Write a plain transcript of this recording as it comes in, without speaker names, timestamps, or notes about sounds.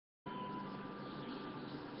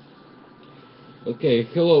Okay,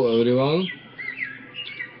 hello everyone.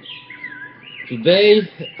 Today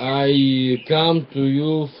I come to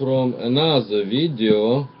you from another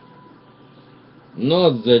video,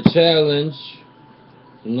 not the challenge,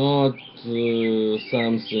 not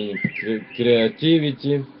something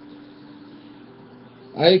creativity.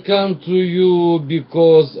 I come to you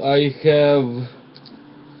because I have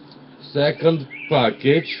second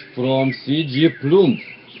package from CJ PLUMB.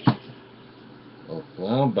 Or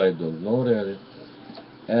PLUMB, I don't know really.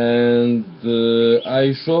 And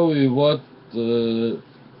I show you what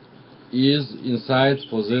is inside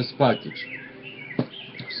for this package.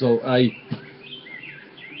 So I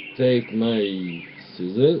take my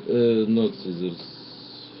scissors, not scissors,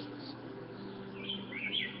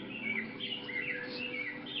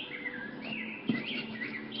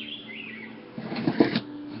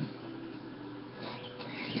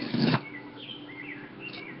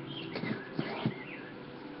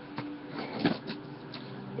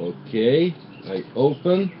 okay, I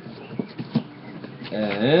open,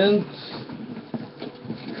 and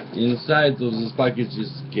inside of this package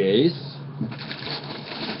is case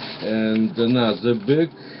and another big,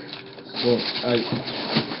 so I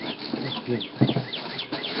okay,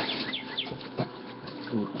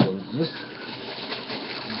 put on this.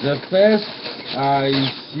 The first I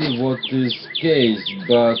see what is case,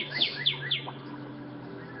 but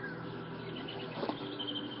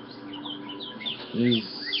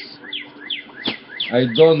is I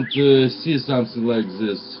don't see something like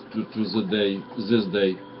this to this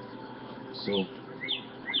day. So,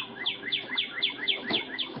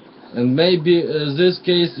 and maybe this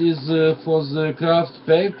case is for the craft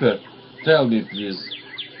paper. Tell me please,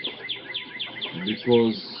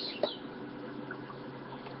 because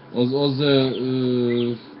all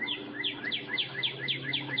the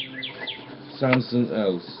something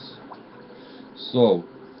else. So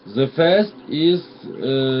the first is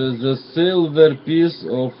the silver piece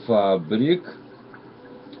of fabric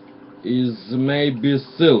is maybe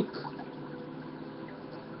silk.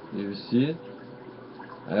 You see,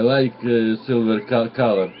 I like silver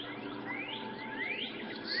color.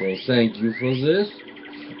 So thank you for this.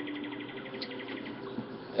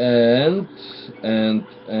 And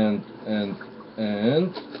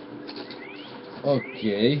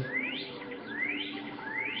okay,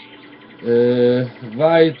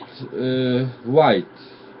 white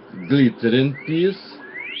glittering piece,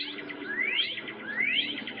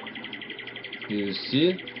 you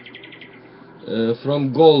see,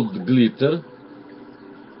 from gold glitter,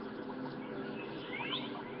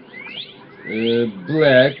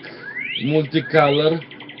 black multicolor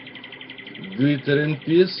glittering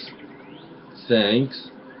piece, thanks,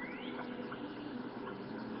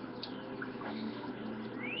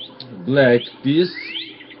 black piece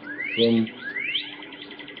from,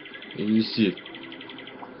 you see,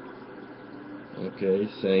 okay,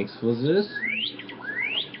 thanks for this,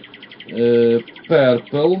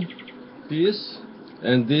 purple piece,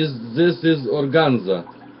 and this is organza,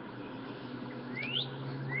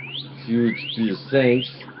 huge piece, thanks,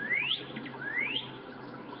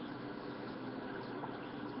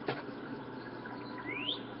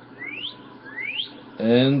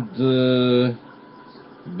 and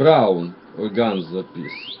brown organza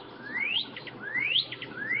piece,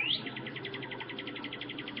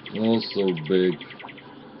 also big,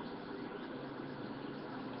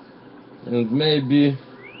 and maybe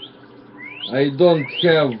I don't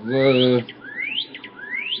have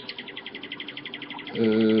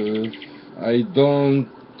I don't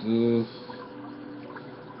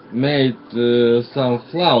made some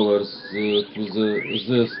flowers to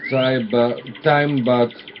this time, but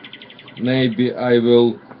maybe I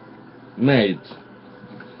will made,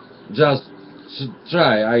 just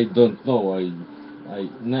try. I don't know, I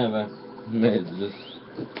never made this.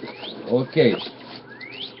 Okay,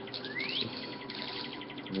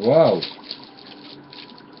 wow,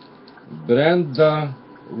 Brenda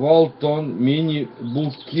Walton mini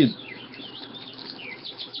book kit.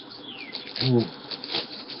 Ooh.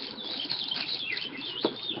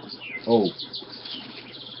 Oh,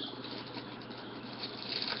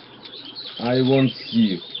 I won't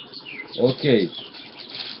see. Okay,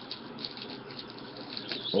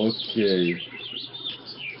 okay.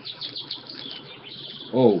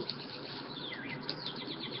 Oh,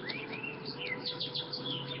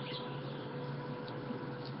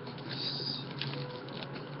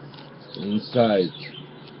 inside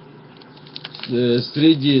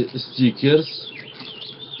 3D stickers,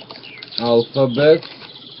 alphabet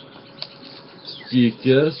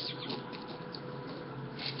stickers,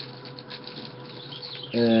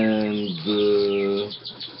 and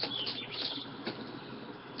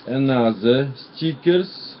another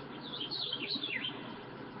stickers.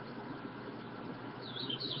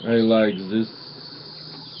 I like this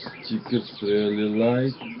stickers, really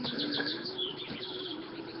like.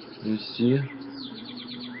 You see?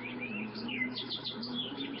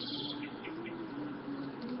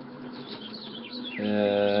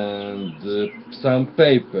 And some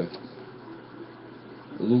paper.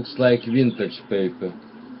 Looks like vintage paper.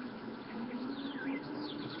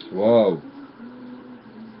 Wow.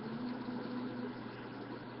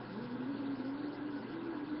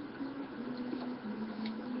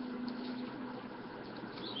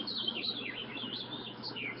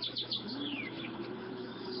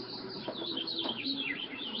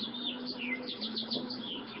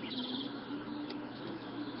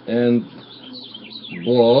 And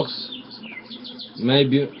box,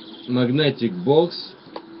 maybe magnetic box.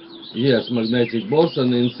 Yes, magnetic box,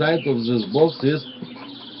 and inside of this box is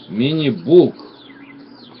mini book.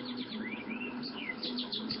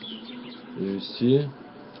 You see?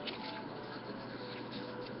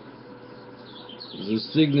 The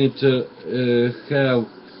signature have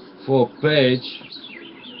 4 page,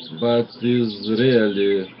 but is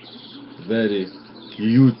really very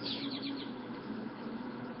cute.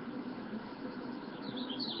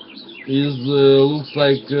 Is looks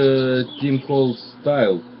like Tim Hall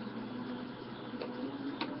style.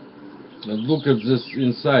 And look at this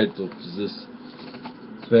inside of this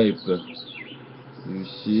paper. You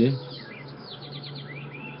see?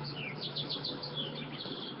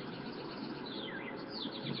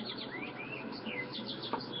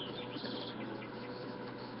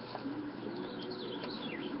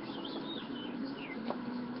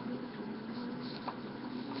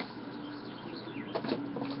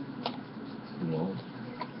 No.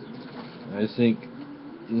 I think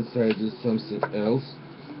inside is something else.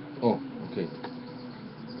 Oh, okay.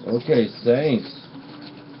 Okay, thanks.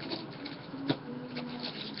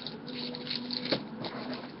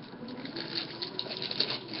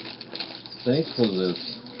 Thanks for this.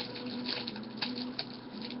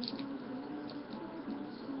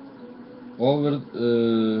 Over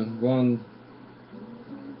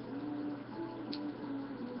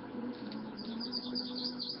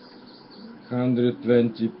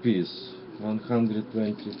 120 piece.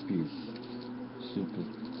 120 piece. Super.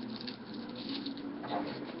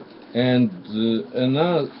 And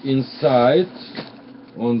another inside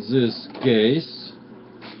on this case.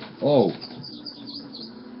 Oh.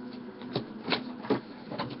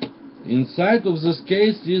 Inside of this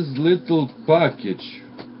case is little package.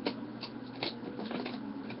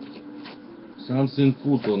 Something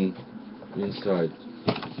put on inside.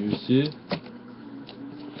 You see?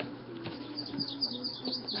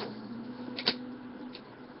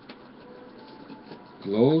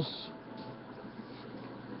 Close.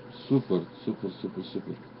 Super, super, super,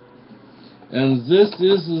 super. And this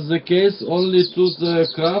is the case only to the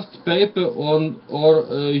craft paper on, or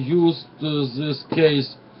used this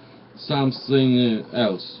case something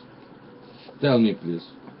else. Tell me please.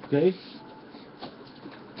 Okay?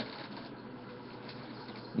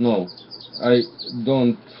 No, I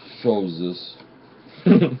don't show this.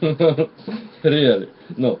 Really?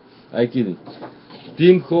 No, I kidding.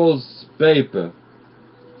 Tim Hall's paper.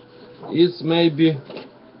 It's maybe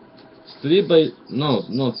 3 by... no,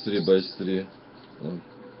 not 3 by 3.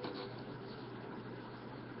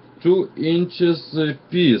 2 inches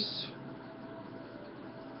piece.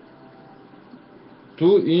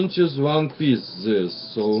 2 inches one piece this.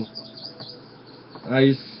 So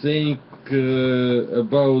I think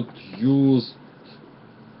about use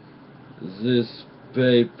this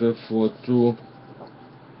paper for to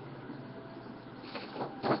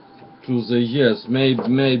the years.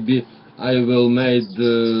 Maybe I will make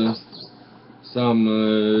some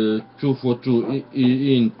 2 for 2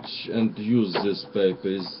 inch and use this paper.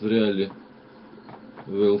 It's really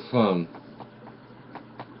well fun.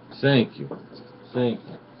 Thank you. Thank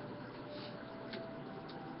you.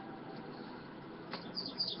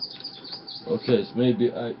 Okay, so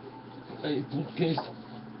maybe I put case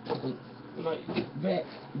on my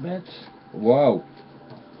bed. Wow.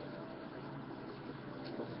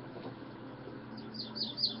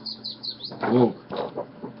 Look.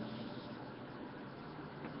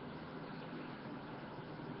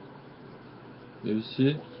 You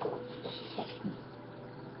see?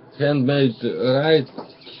 Handmade right,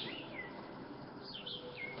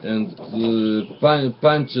 and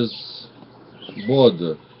punches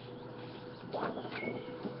border.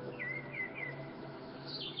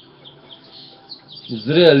 It's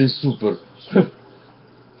really super.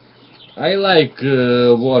 I like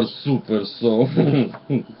word super, so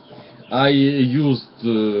I used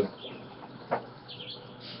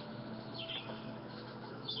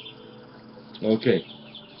Okay,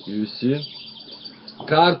 you see,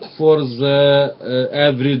 card for the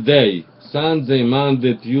every day: Sunday,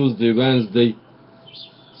 Monday, Tuesday, Wednesday,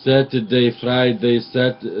 Saturday, Friday,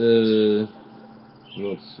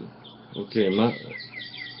 not okay,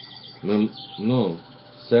 no,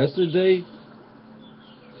 Saturday,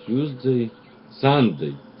 Tuesday,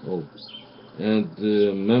 Sunday. Oh, and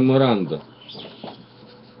memoranda,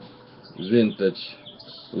 vintage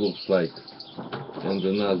looks like, and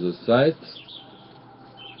another side.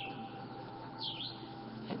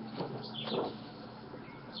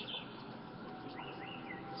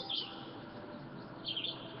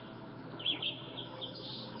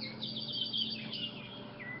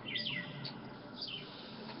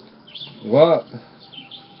 What?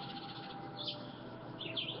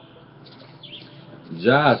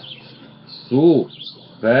 Just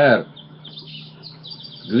super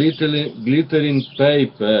glittering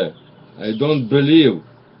paper. I don't believe.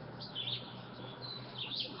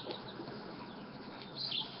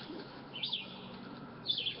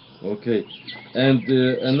 Okay, and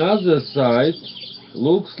another side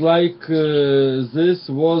looks like this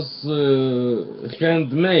was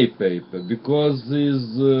handmade paper because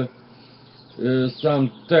is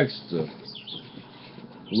some texture.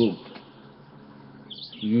 Look,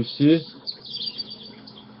 you see,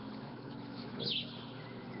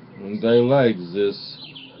 and I like this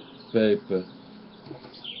paper.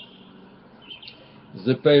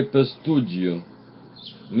 The paper studio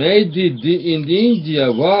made it in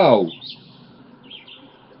India. Wow.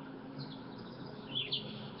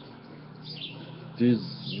 It is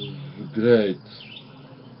great.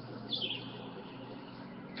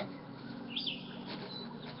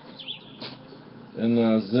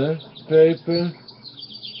 Another paper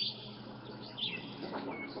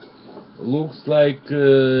looks like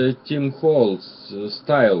Tim Holtz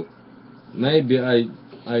style. Maybe I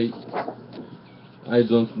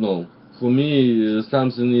don't know. For me,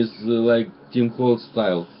 something is like Tim Holtz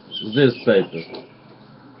style. This paper.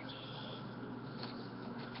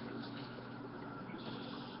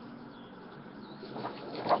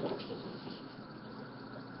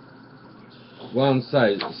 One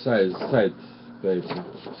side paper.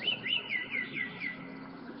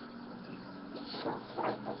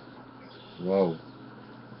 Wow.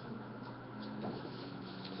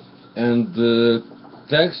 And the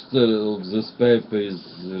texture of this paper is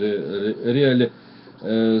really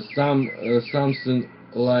something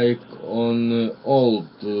like on old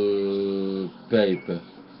paper.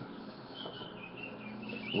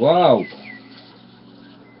 Wow!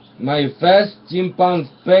 My first steampunk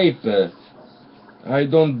paper. I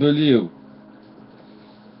don't believe.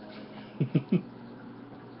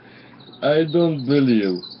 I don't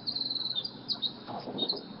believe.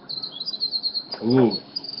 Look.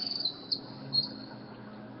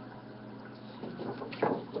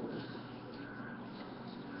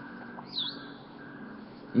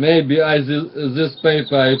 Maybe this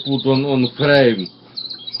paper I put on frame.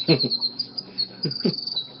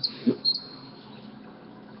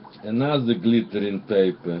 Another glittering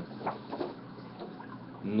paper.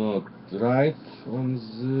 Not right on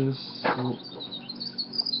this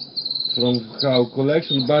from how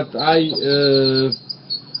collection, but I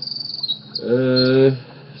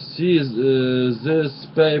see this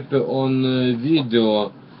paper on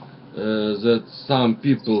video that some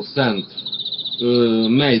people sent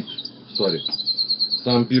made. Sorry,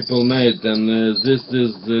 some people made, and this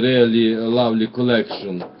is really a lovely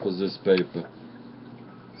collection for this paper.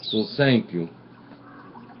 So thank you.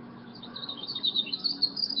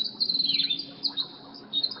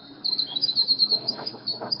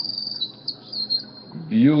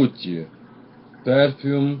 Beauty,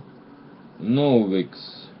 perfume, Novix.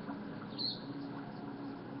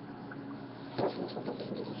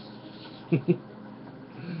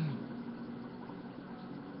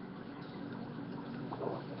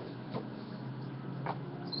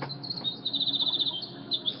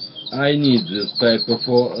 I need this paper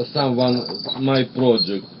for someone, my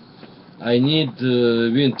project. I need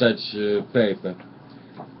vintage paper,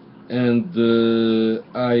 and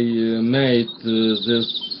I made this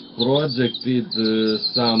project with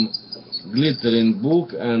some glittering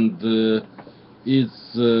book, and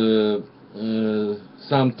it's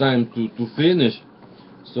some time to finish.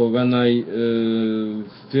 So when I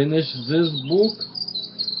finish this book,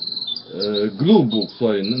 glue book,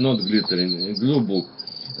 sorry, not glittering, glue book.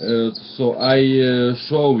 So I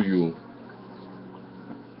show you,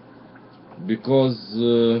 because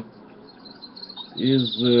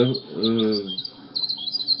is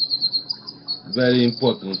very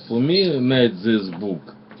important for me. Made this book,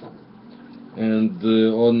 and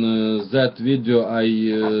on that video I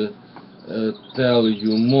tell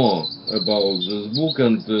you more about this book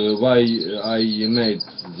and why I made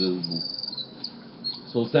this book.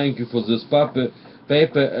 So thank you for this paper.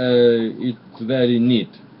 It's very neat.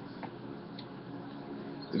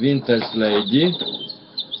 Vintage lady.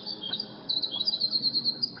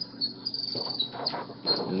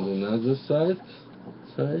 And another side.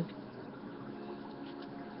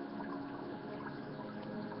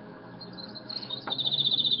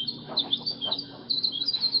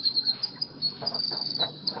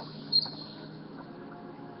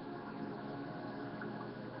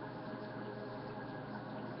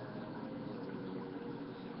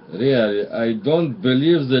 Really, I don't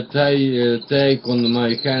believe that I take on my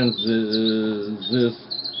hands this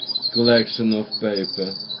collection of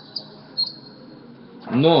paper.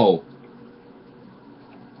 No.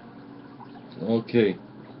 Okay.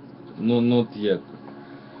 No, not yet.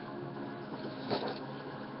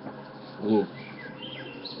 Look.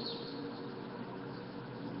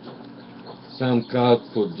 Some card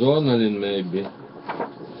for journaling maybe.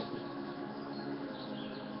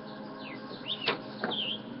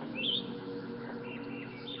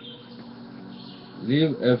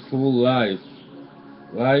 Live a full life.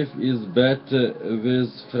 Life is better with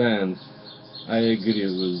friends. I agree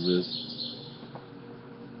with this.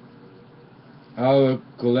 Our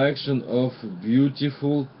collection of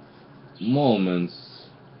beautiful moments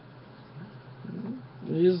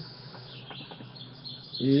is.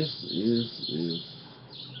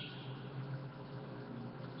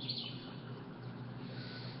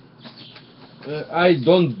 I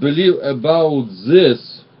don't believe about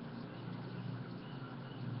this.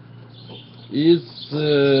 It's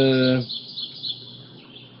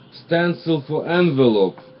stencil for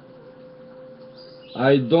envelope.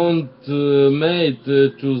 I don't made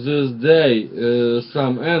to this day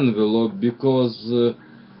some envelope because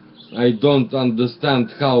I don't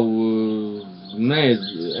understand how made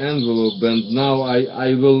envelope, and now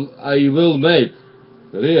I will make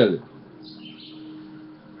really.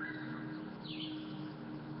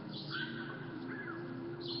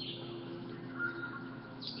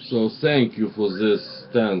 So thank you for this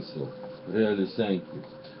stencil. Really thank you.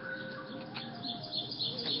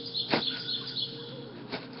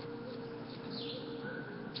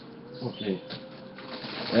 Okay.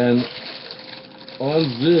 And on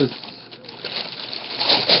this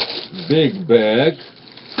big bag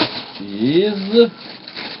is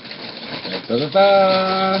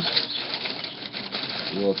ta-da-da!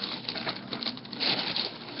 What?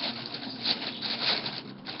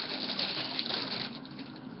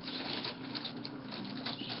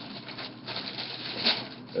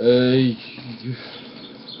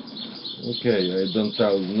 Okay, I don't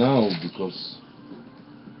tell now because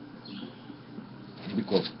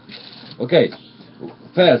okay.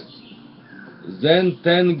 First,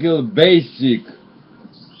 Zentangle Basic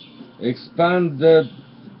Expanded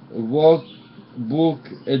Workbook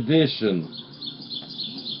Edition.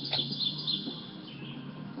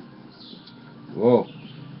 Whoa.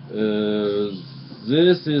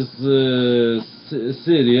 This is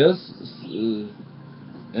serious,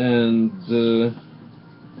 and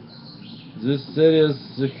this series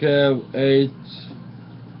have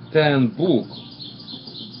 8-10 books,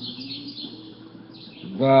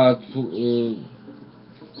 but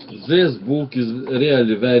this book is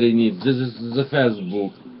really very neat. This is the first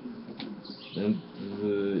book, and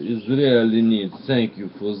it's really neat. Thank you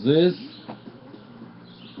for this.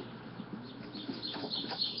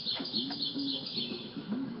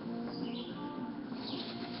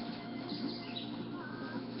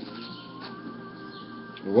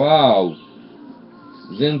 Wow!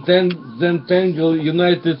 Zentangle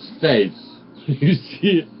United States. You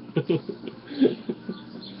see?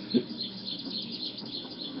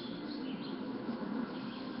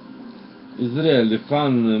 It's really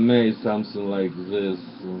fun made something like this.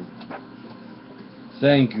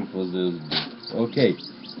 Thank you for this. Okay.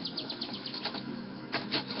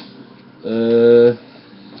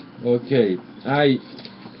 Okay. I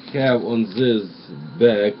have on this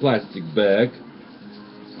bag, plastic bag,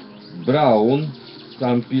 brown,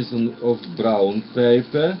 some piece of brown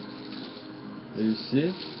paper. You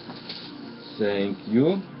see? Thank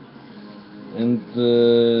you. And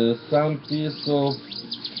some piece of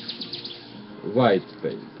white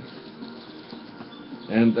paper.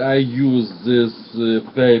 And I use this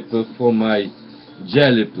paper for my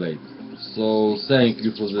jelly plate. So thank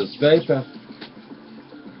you for this paper.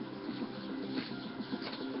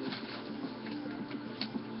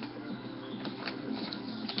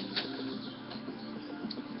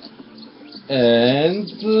 And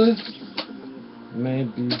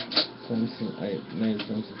maybe something I made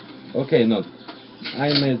something. Okay, no, I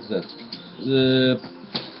made that.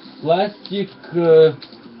 plastic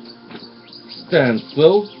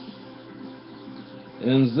stencil,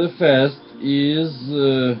 and the first is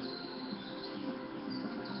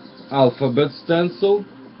alphabet stencil.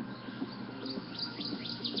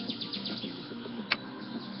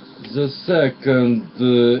 The second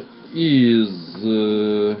is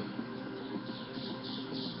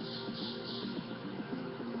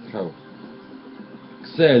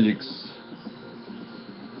Xelix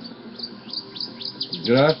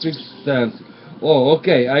graphics stencil. Oh,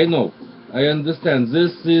 okay, I know. I understand.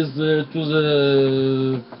 This is to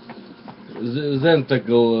the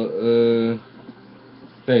Zentacle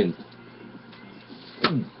paint.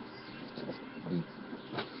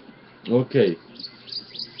 Okay.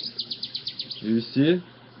 You see?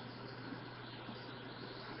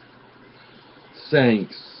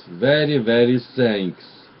 Thanks. Very, very thanks.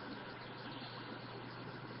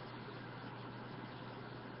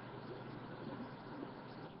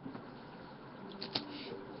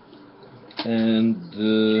 And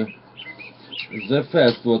the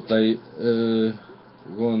first what I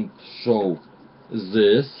want to show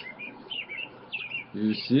this.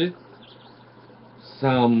 You see?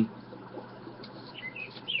 Some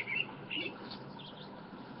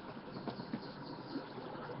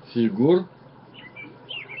figure,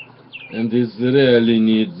 and it really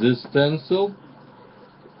needs this stencil,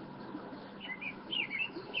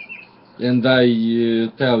 and I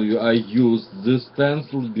tell you I use this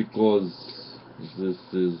stencil because this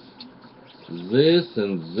is this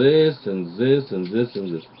and this and this and this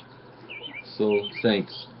and this, so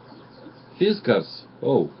thanks. Fiskars,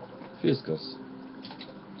 oh, Fiskars.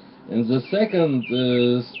 And the second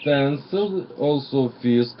stencil also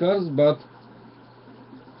Fiskars, but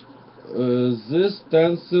this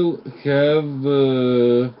stencil have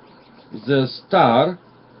the star,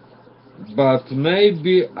 but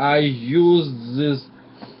maybe I use this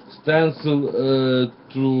stencil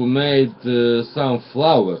to make some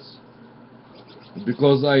flowers,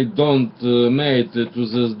 because I don't made to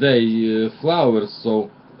this day flowers, so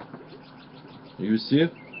you see.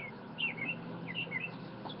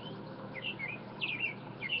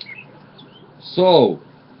 So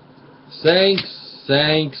thanks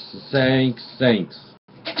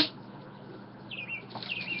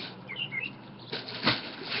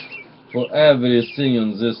for everything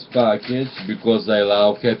on this package, because I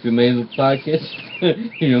love Happy Mail package.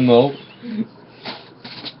 You know.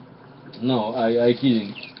 No, I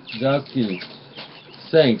kidding, just kidding.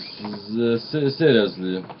 Thanks,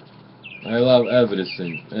 seriously. I love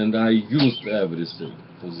everything, and I used everything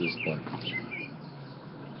for this package.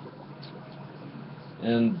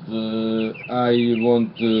 And I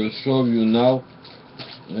want to show you now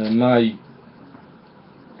my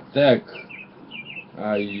tag.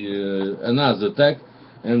 Another tag,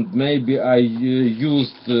 and maybe I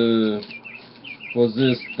used for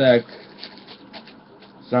this tag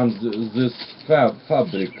this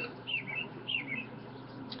fabric.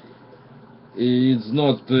 It's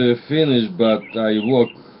not finished, but I work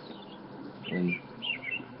on.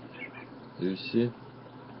 You see?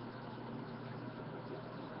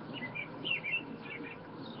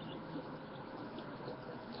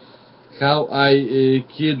 How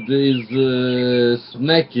kid is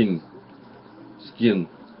snacking skin.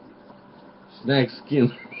 Snack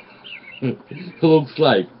skin. Looks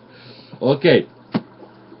like. Okay.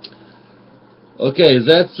 Okay,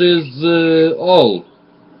 that is all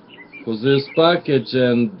for this package,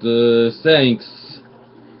 and thanks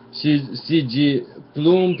CJ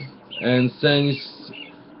PLUMB, and thanks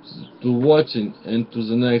to watching, and to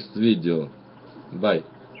the next video. Bye.